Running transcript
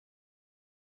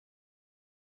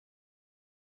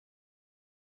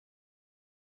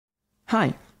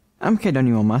Hi, I'm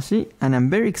Jeronimo Maggi and I'm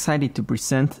very excited to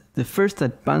present the first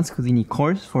Advanced Houdini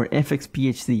course for FX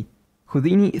PhD,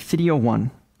 Houdini 301,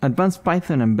 Advanced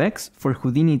Python and VEX for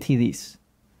Houdini TDs.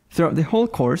 Throughout the whole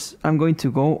course, I'm going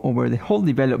to go over the whole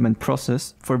development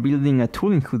process for building a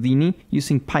tool in Houdini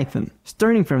using Python,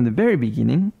 starting from the very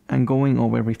beginning and going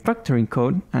over refactoring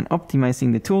code and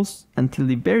optimizing the tools until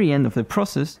the very end of the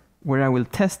process where I will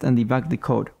test and debug the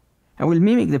code. I will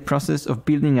mimic the process of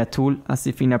building a tool as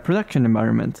if in a production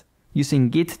environment, using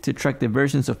Git to track the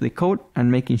versions of the code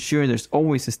and making sure there's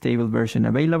always a stable version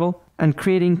available, and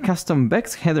creating custom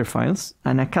VEX header files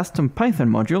and a custom Python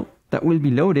module that will be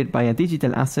loaded by a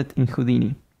digital asset in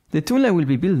Houdini. The tool I will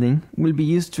be building will be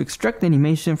used to extract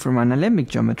animation from an alembic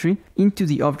geometry into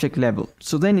the object level,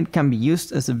 so then it can be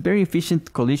used as a very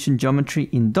efficient collision geometry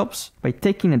in DOPS by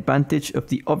taking advantage of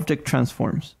the object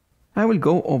transforms. I will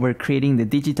go over creating the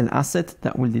digital asset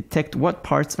that will detect what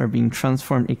parts are being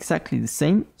transformed exactly the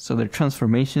same, so their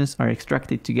transformations are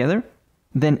extracted together,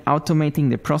 then automating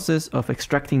the process of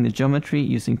extracting the geometry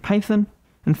using Python,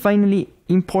 and finally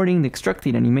importing the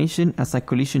extracted animation as a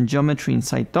collision geometry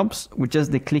inside DOPS with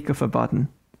just the click of a button.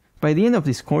 By the end of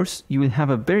this course, you will have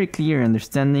a very clear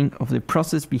understanding of the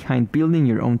process behind building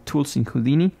your own tools in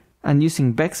Houdini and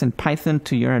using VEX and Python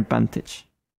to your advantage.